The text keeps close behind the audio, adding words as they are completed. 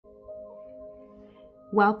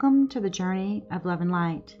Welcome to the journey of love and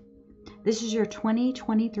light. This is your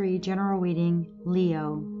 2023 general reading,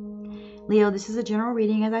 Leo. Leo, this is a general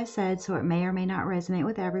reading, as I said, so it may or may not resonate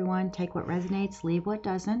with everyone. Take what resonates, leave what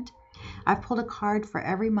doesn't. I've pulled a card for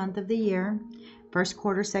every month of the year, first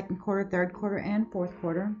quarter, second quarter, third quarter, and fourth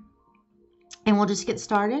quarter. And we'll just get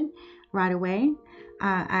started right away.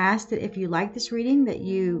 I ask that if you like this reading that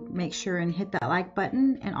you make sure and hit that like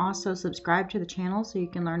button and also subscribe to the channel so you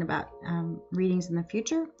can learn about readings in the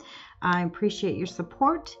future. I appreciate your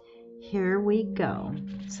support. Here we go.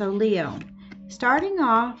 So Leo, starting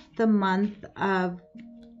off the month of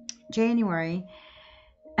January,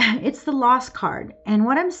 it's the Lost card. And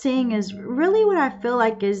what I'm seeing is really what I feel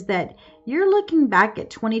like is that you're looking back at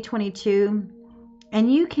 2022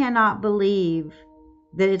 and you cannot believe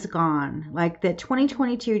that it's gone, like that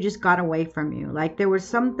 2022 just got away from you. Like there were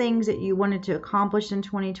some things that you wanted to accomplish in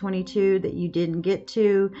 2022 that you didn't get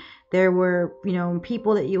to. There were,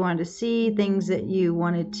 people that you wanted to see, things that you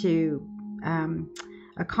wanted to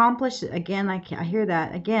accomplish. Again, I hear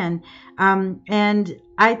that again. And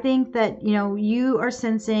I think that, you are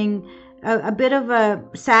sensing a bit of a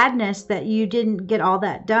sadness that you didn't get all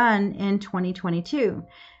that done in 2022.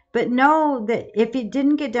 But know that if it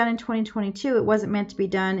didn't get done in 2022, it wasn't meant to be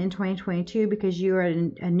done in 2022 because you are at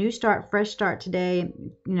a new start, fresh start today,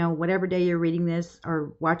 whatever day you're reading this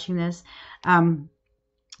or watching this.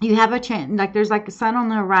 You have a chance, like there's like a sun on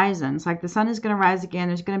the horizon. It's like the sun is going to rise again.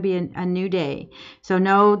 There's going to be a new day. So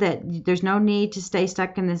know that there's no need to stay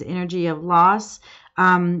stuck in this energy of loss.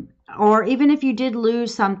 Or even if you did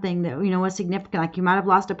lose something that, was significant, like you might have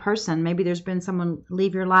lost a person, maybe there's been someone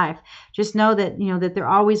leave your life, just know that, that they're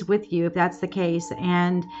always with you if that's the case.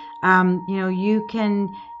 And, you can,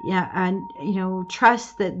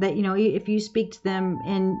 trust that, if you speak to them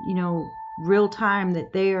in, real time,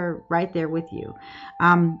 that they are right there with you.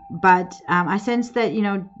 But I sense that,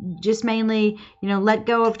 just mainly, let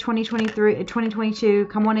go of 2022,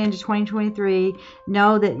 come on into 2023,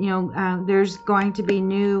 know that, there's going to be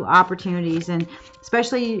new opportunities. And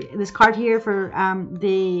especially this card here for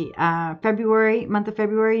the month of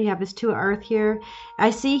February, you have this Two of Earth here. I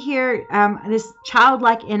see here this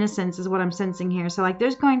childlike innocence is what I'm sensing here. So like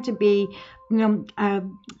there's going to be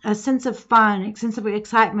a sense of fun, a sense of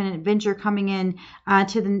excitement and adventure coming in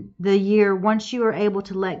to the year once you are able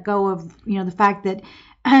to let go of, the fact that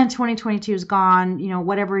 2022 is gone.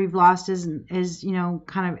 Whatever you've lost is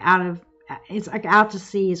kind of out of, it's like out to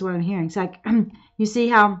sea is what I'm hearing. It's like, you see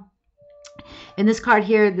how in this card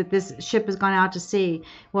here that this ship has gone out to sea.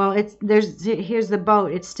 Well, here's the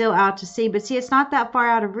boat. It's still out to sea, but see, it's not that far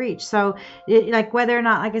out of reach. So like whether or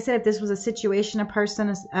not, like I said, if this was a situation, a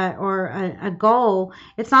person, or a goal,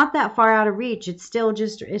 it's not that far out of reach. It's still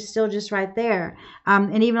just right there.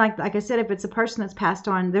 And even like I said, if it's a person that's passed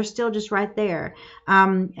on, they're still just right there.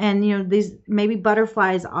 And these maybe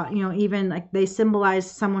butterflies, even like they symbolize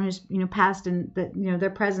someone who's passed and that their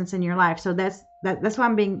presence in your life. So that's what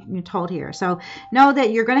I'm being told here. So know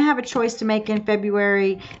that you're going to have a choice to make in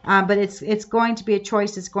February, but it's going to be a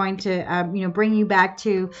choice that's going to bring you back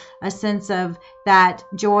to a sense of that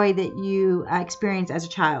joy that you experienced as a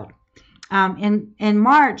child. In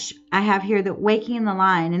March, I have here that waking in the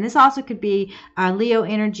line, and this also could be Leo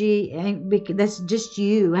energy. That's just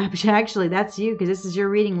you. Actually, that's you because this is your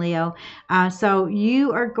reading, Leo. So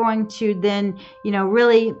you are going to then,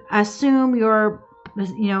 really assume your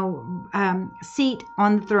seat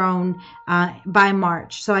on the throne by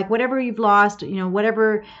March. So like whatever you've lost,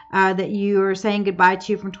 whatever that you are saying goodbye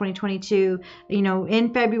to from 2022,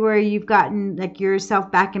 in February you've gotten like yourself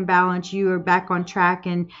back in balance. You are back on track,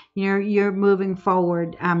 and you're moving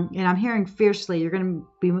forward. And I'm hearing fiercely. You're going to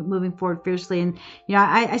be moving forward fiercely. And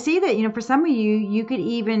I see that for some of you could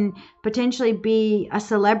even potentially be a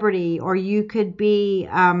celebrity, or you could be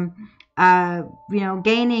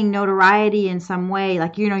gaining notoriety in some way.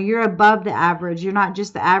 Like, you're above the average. You're not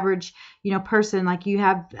just the average, person. Like you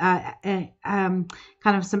have kind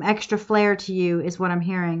of some extra flair to you is what I'm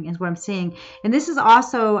hearing, is what I'm seeing. And this is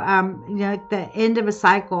also, like the end of a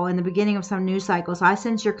cycle and the beginning of some new cycle. So I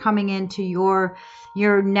sense you're coming into your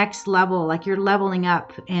next level, like you're leveling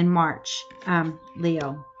up in March,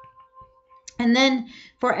 Leo. And then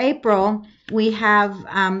for April, we have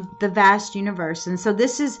the vast universe. And so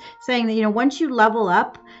this is saying that, once you level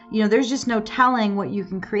up, there's just no telling what you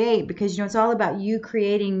can create, because, it's all about you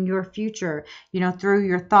creating your future, through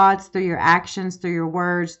your thoughts, through your actions, through your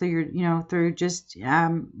words, through your, through just,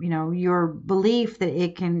 your belief that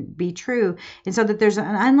it can be true. And so that there's an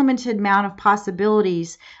unlimited amount of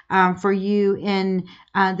possibilities for you in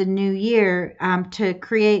the new year to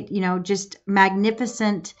create, just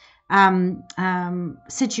magnificent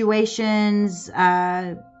situations,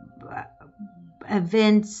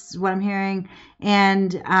 events, what I'm hearing,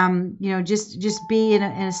 and you know, just be in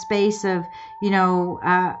a space of, you know,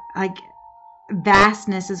 like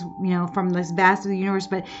vastness, is, you know, from this vast of the universe,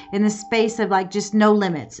 but in the space of like just no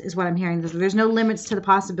limits is what I'm hearing. There's no limits to the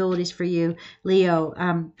possibilities for you, Leo,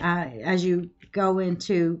 as you go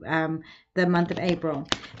into the month of April.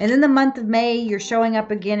 And then the month of May, you're showing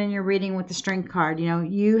up again in your reading with the Strength card. You know,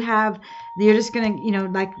 you're just going to, you know,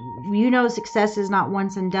 like, you know, success is not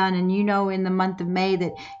once and done. And you know, in the month of May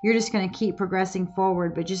that you're just going to keep progressing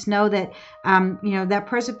forward. But just know that, you know, that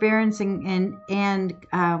perseverance and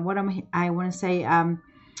what I want to say,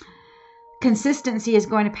 consistency is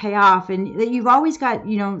going to pay off, and that you've always got,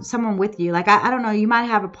 you know, someone with you. Like, I don't know, you might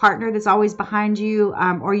have a partner that's always behind you,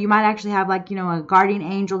 or you might actually have, like, you know, a guardian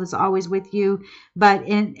angel that's always with you. But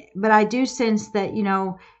I do sense that, you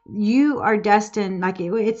know, you are destined, like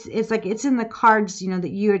it's like it's in the cards, you know, that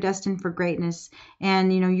you are destined for greatness,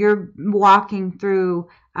 and, you know, you're walking through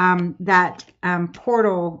that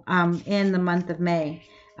portal in the month of May.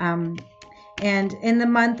 And in the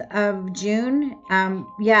month of June,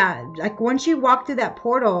 yeah, like once you walk through that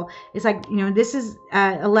portal, it's like, you know, this is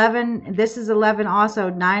 11, this is 11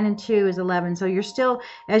 also, 9 and 2 is 11. So you're still,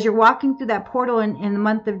 as you're walking through that portal in the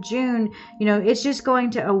month of June, you know, it's just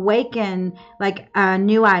going to awaken like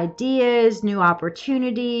new ideas, new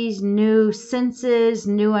opportunities, new senses,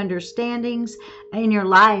 new understandings in your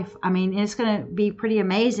life. I mean, it's going to be pretty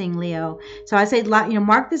amazing, Leo. So I say, you know,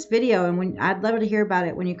 mark this video, and I'd love to hear about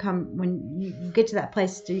it when you get to that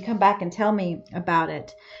place. So you come back and tell me about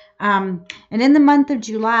it. And in the month of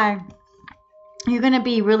July, you're going to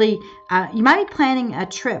be really, you might be planning a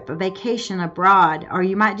trip, a vacation abroad, or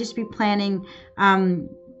you might just be planning,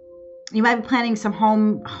 some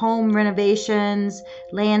home renovations,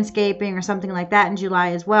 landscaping, or something like that in July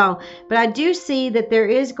as well. But I do see that there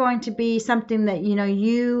is going to be something that, you know,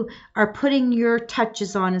 you are putting your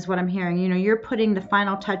touches on, is what I'm hearing. You know, you're putting the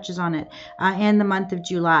final touches on it in the month of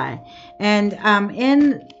July. And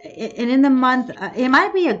in the month, it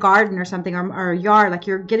might be a garden or something, or a yard, like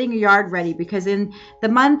you're getting a yard ready, because in the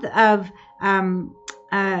month of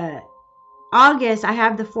August, I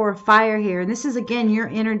have the 4 of fire here, and this is again your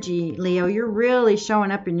energy, Leo. You're really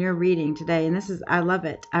showing up in your reading today, and this is, I love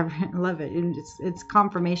it. I love it. It's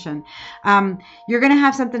confirmation. You're gonna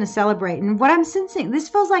have something to celebrate, and what I'm sensing, this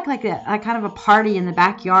feels like a kind of a party in the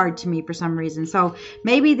backyard to me for some reason. So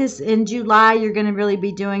maybe this in July, you're gonna really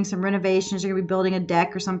be doing some renovations. You're gonna be building a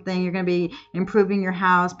deck or something. You're gonna be improving your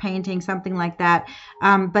house, painting, something like that.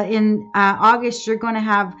 But in August, you're gonna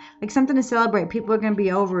have like something to celebrate. People are gonna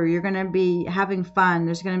be over. You're gonna be having fun.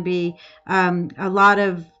 There's going to be a lot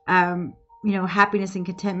of you know, happiness and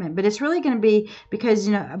contentment, but it's really going to be because,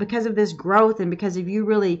 you know, because of this growth, and because of you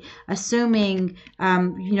really assuming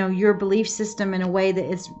you know, your belief system in a way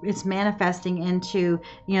that it's manifesting into,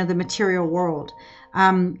 you know, the material world.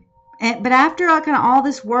 But after kind of all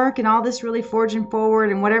this work and all this really forging forward,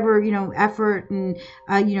 and whatever, you know, effort and,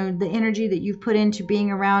 you know, the energy that you've put into being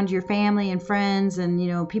around your family and friends and, you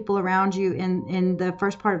know, people around you in the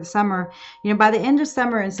first part of the summer, you know, by the end of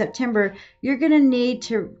summer in September, you're going to need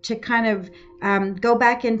to kind of go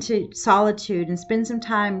back into solitude and spend some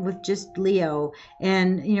time with just Leo.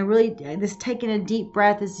 And, you know, really this taking a deep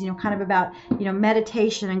breath is, you know, kind of about, you know,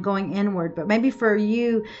 meditation and going inward. But maybe for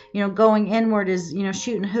you, you know, going inward is, you know,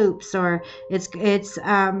 shooting hoops, or it's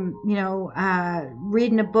you know,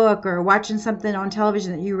 reading a book or watching something on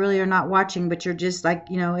television that you really are not watching, but you're just like,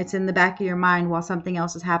 you know, it's in the back of your mind while something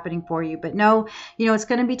else is happening for you. But no, you know, it's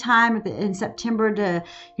going to be time in September to,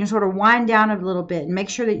 you know, sort of wind down a little bit and make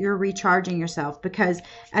sure that you're recharging yourself. Because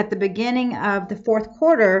at the beginning of the 4th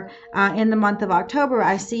quarter, in the month of October,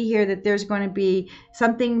 I see here that there's going to be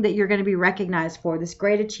something that you're going to be recognized for. This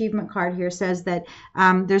great achievement card here says that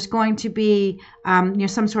there's going to be you know,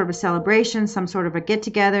 some sort of a celebration, some sort of a get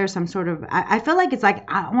together, some sort of, I feel like it's like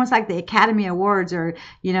almost like the Academy Awards, or,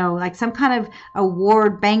 you know, like some kind of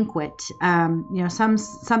award banquet, you know,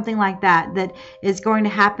 something like that is going to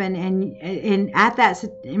happen. And at that,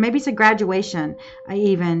 maybe it's a graduation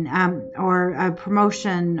even, or a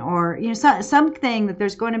promotion, or, you know, something that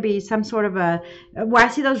there's going to be some sort of a, well, I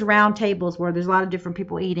see those round tables where there's a lot of different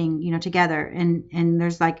people eating, you know, together, and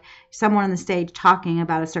there's like someone on the stage talking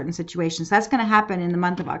about a certain situation. So that's going to happen in the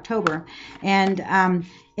month of October. And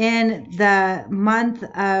in the month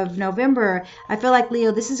of November, I feel like,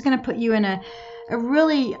 Leo, this is going to put you in a a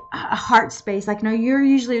really heart space. Like, you're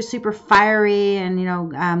usually super fiery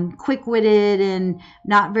and, quick-witted and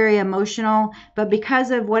not very emotional. But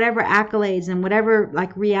because of whatever accolades and whatever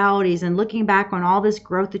like realities and looking back on all this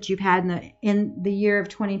growth that you've had in the year of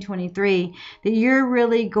 2023, that you're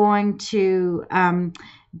really going to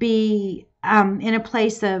be in a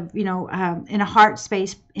place of, in a heart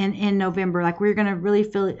space in November. Like, we're going to really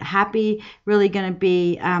feel happy, really going to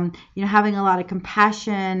be, having a lot of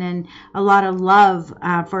compassion and a lot of love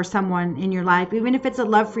for someone in your life, even if it's a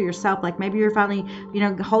love for yourself. Like, maybe you're finally,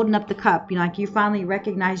 holding up the cup, like you finally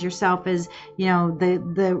recognize yourself as,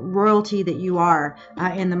 the royalty that you are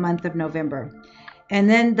in the month of November. And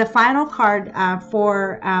then the final card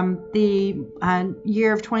for the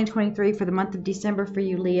year of 2023 for the month of December for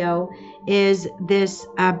you, Leo, is this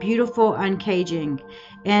beautiful uncaging.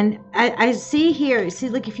 And I see here,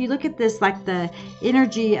 look, if you look at this, like the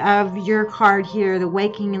energy of your card here, the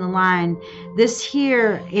waking in the line, this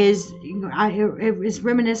here is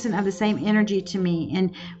reminiscent of the same energy to me.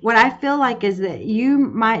 And what I feel like is that you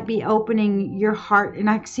might be opening your heart, and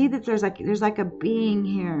I see that there's like a being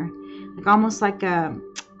here, like almost like a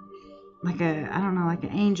I don't know, like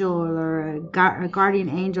an angel or a guardian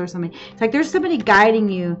angel or something. It's like there's somebody guiding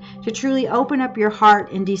you to truly open up your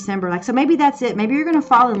heart in December. Like, so maybe that's it. Maybe you're going to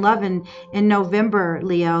fall in love in November,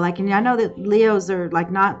 Leo. Like, and I know that Leos are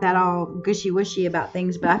like not that all gushy-wishy about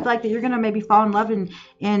things, but I feel like that you're going to maybe fall in love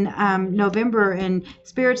in November, and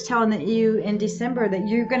Spirit's telling that you in December that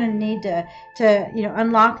you're going to need to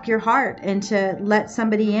unlock your heart and to let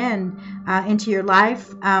somebody into your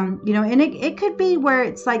life. And it could be where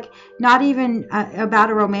it's like not even about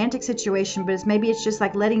a romantic situation, but maybe it's just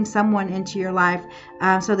like letting someone into your life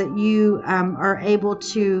so that you are able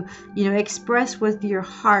to, express with your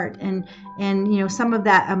heart and some of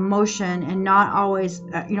that emotion, and not always,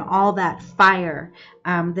 all that fire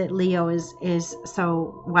that Leo is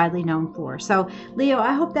so widely known for. So, Leo,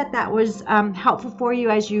 I hope that was helpful for you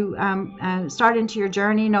as you start into your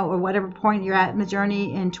journey, or whatever point you're at in the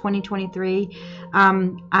journey in 2023.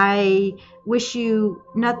 I wish you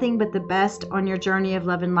nothing but the best on your journey of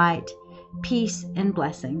love and light. Peace and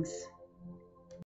blessings.